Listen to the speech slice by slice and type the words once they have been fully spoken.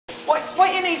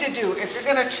what you need to do if you're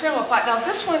going to trim a pot, now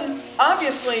this one,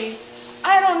 obviously,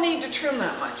 I don't need to trim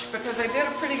that much because I did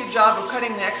a pretty good job of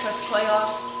cutting the excess clay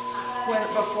off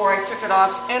before I took it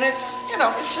off, and it's, you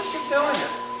know, it's just a cylinder.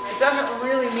 It doesn't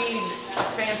really need a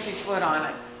fancy foot on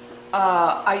it.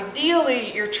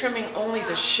 Ideally, you're trimming only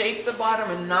to shape the bottom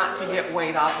and not to get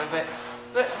weight off of it.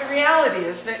 But the reality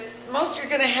is that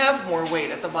you're going to have more weight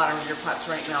at the bottom of your pots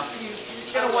right now, so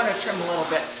you're going to want to trim a little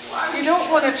bit. You don't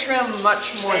want to trim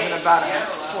much more than about a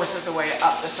fourth of the way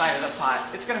up the side of the pot.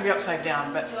 It's going to be upside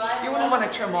down, but you wouldn't want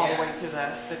to trim all the way to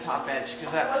the top edge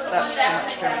because that's too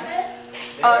much trimming.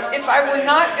 If I were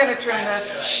not going to trim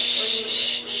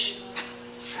this,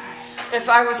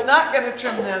 if I was not going to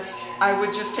trim this, I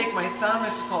would just take my thumb,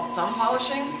 this is called thumb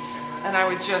polishing, and I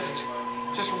would just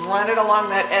run it along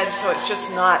that edge so it's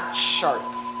just not sharp.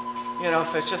 You know,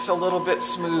 so it's just a little bit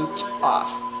smoothed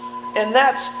off. And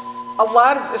that's a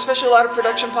lot of, especially a lot of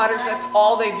production potters, that's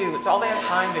all they do. It's all they have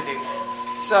time to do.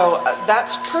 So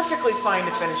that's perfectly fine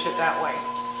to finish it that way.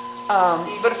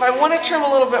 But if I want to trim a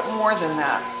little bit more than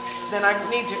that, then I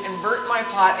need to invert my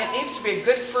pot. It needs to be a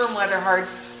good firm leather hard.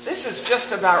 This is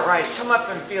just about right. Come up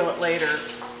and feel it later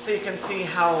so you can see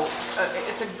how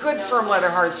it's a good firm leather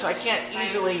hard, so I can't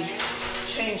easily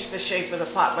change the shape of the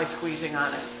pot by squeezing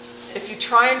on it. If you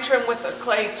try and trim with the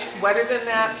clay wetter than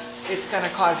that, it's going to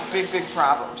cause big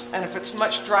problems. And if it's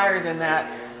much drier than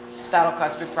that, that'll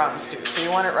cause big problems too. So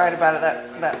you want it right about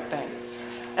that thing.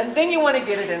 And then you want to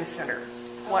get it in center.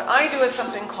 What I do is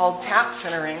something called tap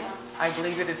centering. I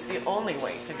believe it is the only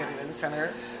way to get it in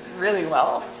center really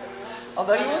well.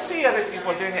 Although you will see other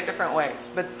people doing it different ways.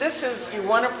 But this is, you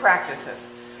want to practice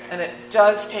this. And it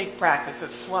does take practice.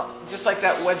 It's just like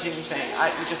that wedging thing.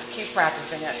 You just keep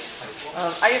practicing it.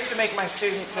 I used to make my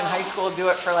students in high school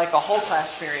do it for like a whole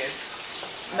class period.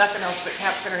 Nothing else but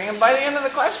tap centering. And by the end of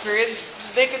the class period,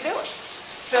 they could do it.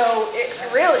 So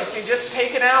really, if you just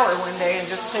take an hour one day and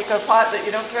just take a pot that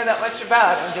you don't care that much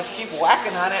about and just keep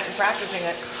whacking on it and practicing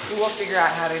it, you will figure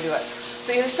out how to do it.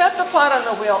 So you set the pot on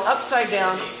the wheel upside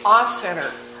down, off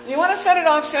center. You want to set it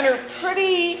off center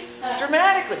pretty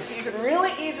dramatically so you can really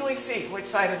easily see which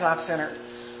side is off center.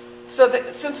 So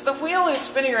that since the wheel is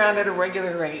spinning around at a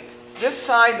regular rate, this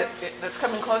side that's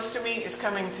coming close to me is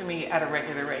coming to me at a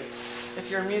regular rate. If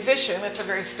you're a musician, it's a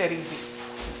very steady beat.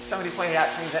 Somebody pointed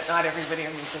out to me that not everybody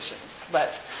are musicians, but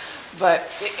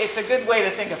it's a good way to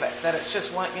think of it, that it's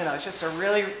just one, you know, it's just a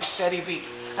really steady beat.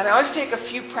 And I always take a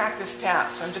few practice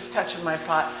taps. I'm just touching my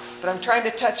pot, but I'm trying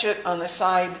to touch it on the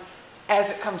side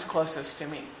as it comes closest to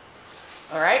me.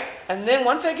 All right? And then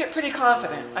once I get pretty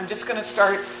confident, I'm just going to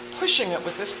start pushing it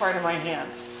with this part of my hand.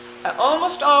 I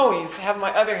almost always have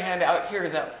my other hand out here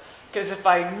though, because if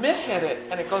I mishit it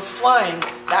and it goes flying,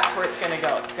 that's where it's going to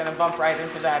go. It's going to bump right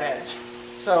into that edge.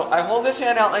 So I hold this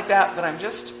hand out like that, but I'm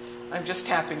just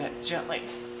tapping it gently.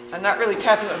 I'm not really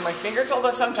tapping it with my fingers,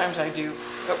 although sometimes I do.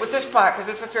 But with this pot, because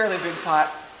it's a fairly big pot,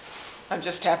 I'm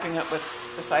just tapping it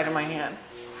with the side of my hand.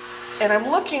 And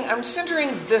I'm centering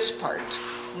this part,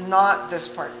 not this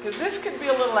part, because this could be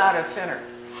a little out of center.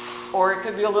 Or it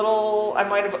could be a little, I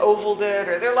might have ovaled it,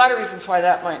 or there are a lot of reasons why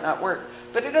that might not work.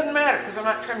 But it doesn't matter, because I'm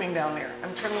not trimming down there.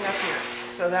 I'm trimming up here.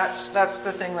 So that's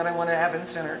the thing that I want to have in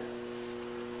center.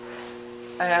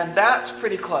 And that's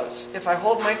pretty close. If I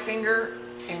hold my finger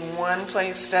in one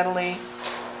place steadily,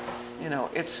 you know,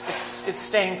 it's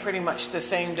staying pretty much the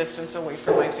same distance away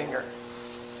from my finger.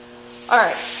 All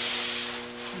right.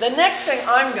 The next thing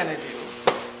I'm going to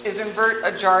do is invert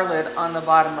a jar lid on the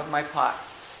bottom of my pot.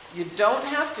 You don't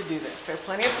have to do this. There are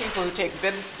plenty of people who take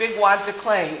big wads of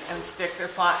clay and stick their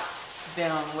pots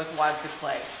down with wads of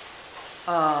clay.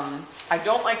 I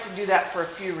don't like to do that for a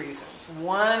few reasons.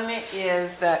 One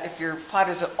is that if your pot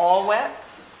is all wet,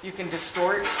 you can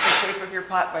distort the shape of your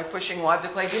pot by pushing wads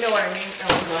of clay. Do you know what I mean?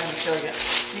 I'll go ahead and show you.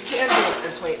 You can do it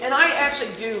this way. And I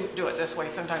actually do it this way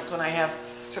sometimes when I have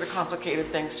sort of complicated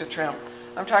things to trim.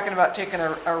 I'm talking about taking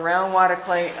a round wad of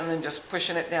clay and then just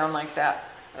pushing it down like that.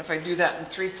 And if I do that in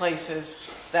 3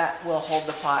 places, that will hold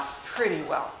the pot pretty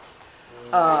well.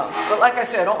 But like I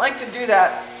said, I don't like to do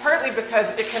that, partly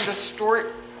because it can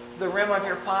distort the rim of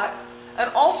your pot,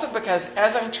 and also because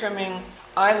as I'm trimming,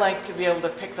 I like to be able to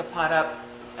pick the pot up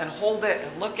and hold it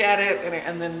and look at it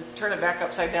and then turn it back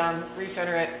upside down,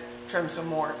 recenter it, trim some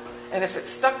more. And if it's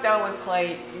stuck down with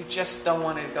clay, you just don't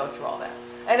want to go through all that.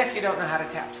 And if you don't know how to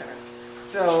tap center.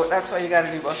 So that's why you got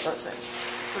to do both those things.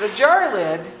 So the jar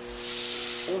lid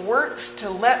works to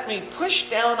let me push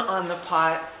down on the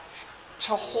pot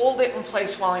to hold it in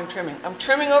place while I'm trimming. I'm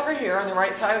trimming over here on the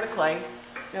right side of the clay,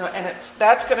 you know, and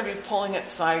that's going to be pulling it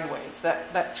sideways,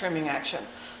 that trimming action.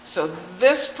 So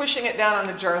this pushing it down on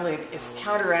the jar lid is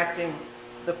counteracting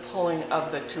the pulling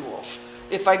of the tool.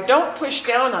 If I don't push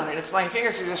down on it, if my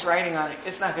fingers are just writing on it,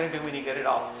 it's not going to do any good at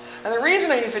all. And the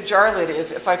reason I use a jar lid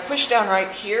is if I push down right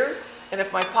here, and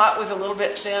if my pot was a little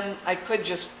bit thin, I could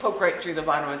just poke right through the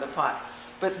bottom of the pot.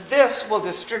 But this will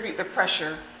distribute the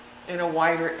pressure in a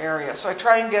wider area. So I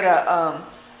try and get a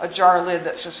jar lid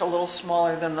that's just a little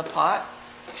smaller than the pot.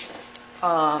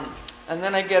 And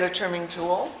then I get a trimming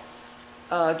tool.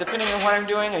 Depending on what I'm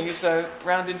doing, I use a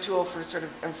rounded tool for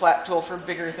and flat tool for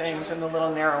bigger things, and the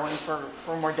little narrow one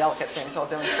for more delicate things. I'll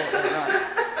demonstrate later on.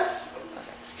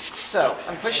 Okay. So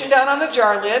I'm pushing down on the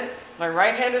jar lid. My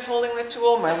right hand is holding the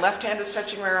tool. My left hand is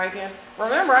touching my right hand.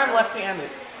 Remember, I'm left-handed,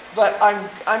 but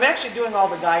I'm actually doing all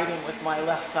the guiding with my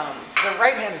left thumb. The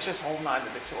right hand is just holding on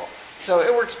to the tool. So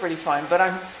it works pretty fine, but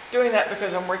I'm doing that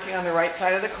because I'm working on the right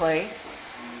side of the clay.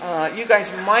 You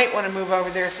guys might want to move over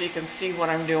there so you can see what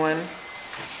I'm doing.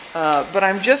 But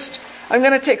I'm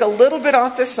going to take a little bit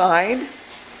off the side.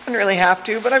 I don't really have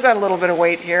to, but I've got a little bit of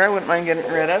weight here I wouldn't mind getting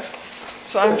rid of.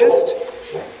 So I'm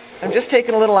just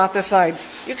taking a little off the side.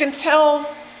 You can tell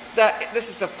that this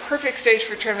is the perfect stage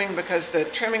for trimming because the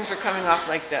trimmings are coming off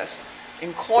like this.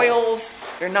 In coils,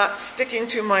 they're not sticking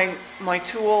to my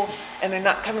tool, and they're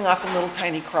not coming off in little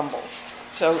tiny crumbles.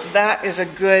 So that is a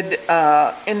good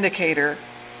indicator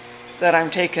that I'm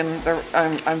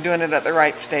doing it at the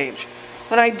right stage.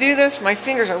 When I do this, my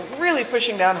fingers are really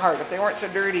pushing down hard. If they weren't so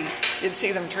dirty, you'd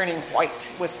see them turning white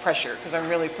with pressure because I'm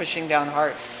really pushing down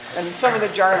hard. And some of the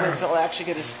jar lids will actually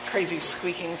get this crazy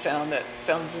squeaking sound that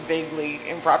sounds vaguely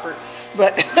improper.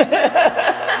 But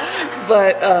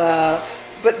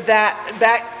but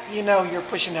that you know you're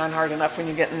pushing down hard enough when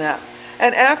you're getting that.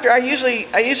 And after, I usually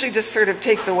just sort of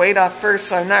take the weight off first,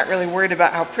 so I'm not really worried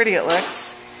about how pretty it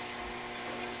looks.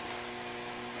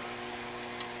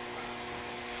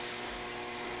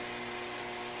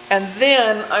 And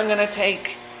then I'm going to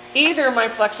take either my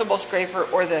flexible scraper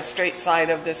or the straight side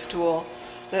of this tool.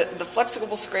 The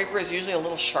flexible scraper is usually a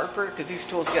little sharper because these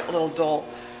tools get a little dull.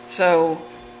 So,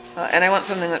 and I want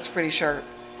something that's pretty sharp.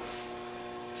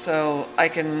 So I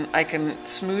can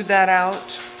smooth that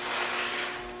out.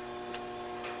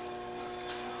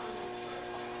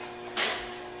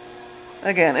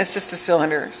 Again, it's just a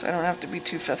cylinder, so I don't have to be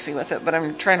too fussy with it, but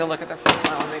I'm trying to look at the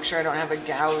profile and make sure I don't have a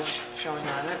gouge showing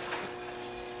on it.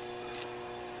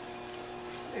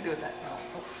 What do I do with that now?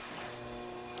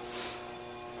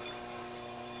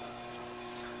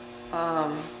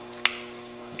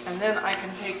 And then I can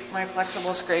take my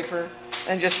flexible scraper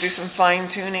and just do some fine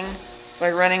tuning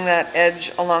by running that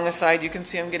edge along the side. You can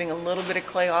see I'm getting a little bit of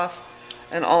clay off,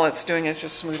 and all it's doing is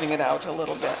just smoothing it out a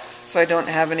little bit so I don't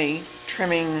have any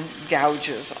trimming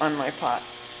gouges on my pot.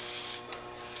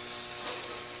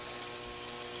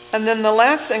 And then the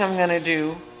last thing I'm going to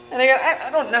do, and again, I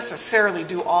don't necessarily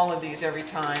do all of these every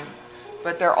time,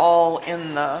 but they're all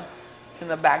in the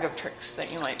bag of tricks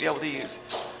that you might be able to use.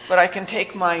 But I can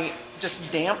take my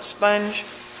just damp sponge,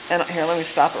 and here, let me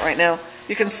stop it right now.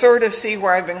 You can sort of see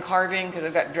where I've been carving because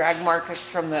I've got drag marks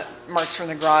from the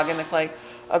grog in the clay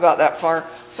about that far.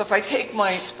 So if I take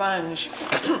my sponge,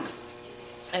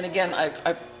 and again,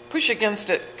 I push against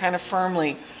it kind of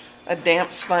firmly, a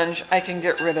damp sponge, I can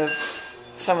get rid of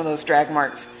some of those drag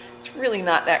marks. It's really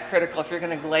not that critical. If you're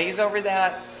going to glaze over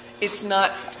that, it's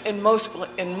not, in most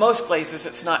glazes,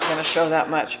 it's not going to show that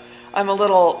much. I'm a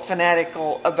little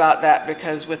fanatical about that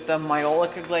because with the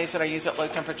myolica glaze that I use at low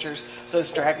temperatures, those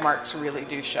drag marks really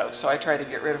do show. So I try to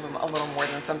get rid of them a little more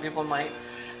than some people might.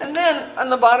 And then on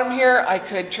the bottom here, I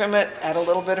could trim it at a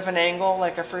little bit of an angle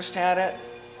like I first had it.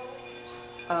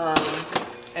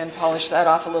 And polish that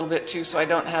off a little bit too so I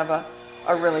don't have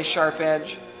a really sharp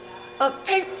edge.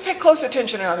 Pay close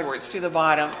attention, in other words, to the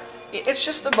bottom. It's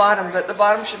just the bottom, but the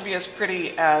bottom should be as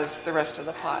pretty as the rest of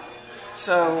the pot.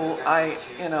 So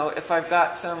if I've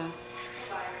got some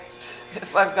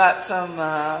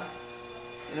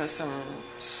some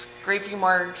scrapey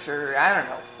marks or I don't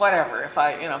know, whatever. If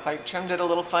I trimmed it a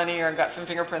little funny or I've got some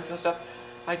fingerprints and stuff,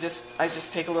 I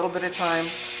just take a little bit of time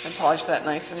and polish that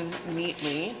nice and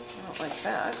neatly. I don't like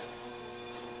that.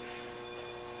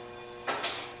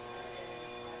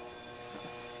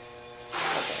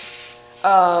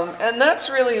 And that's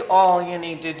really all you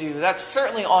need to do. That's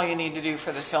certainly all you need to do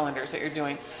for the cylinders that you're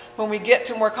doing. When we get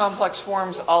to more complex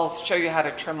forms, I'll show you how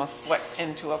to trim a foot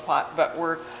into a pot, but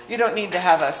you don't need to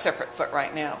have a separate foot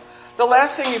right now. The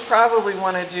last thing you probably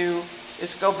want to do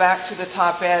is go back to the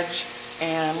top edge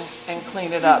and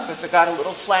clean it up. If it got a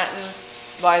little flattened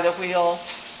by the wheel,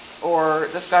 or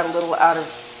this got a little out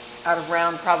of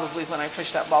round probably when I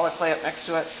pushed that ball of clay up next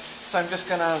to it. So I'm just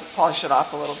going to polish it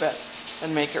off a little bit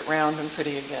and make it round and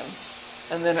pretty again.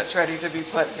 and then it's ready to be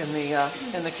put in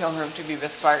the kiln room to be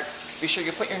bisque fired. Be sure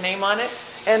you put your name on it,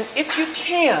 and if you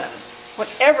can,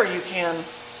 whenever you can,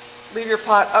 leave your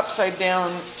pot upside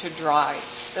down to dry.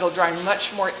 It'll dry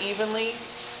much more evenly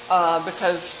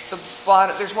because the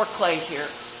bottom, there's more clay here,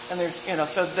 and there's, you know,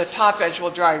 so the top edge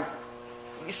will dry.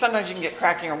 Sometimes you can get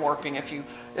cracking or warping if you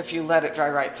let it dry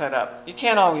right side up. You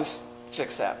can't always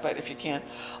fix that, but if you can.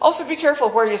 Also be careful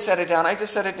where you set it down. I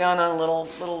just set it down on a little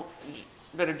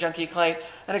bit of junky clay,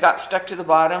 and it got stuck to the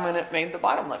bottom, and it made the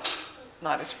bottom look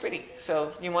not as pretty.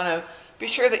 So you want to be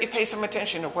sure that you pay some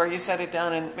attention to where you set it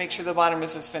down and make sure the bottom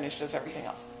is as finished as everything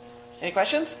else. Any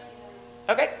questions?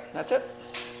 Okay, that's it.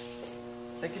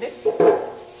 Thank you, Dave.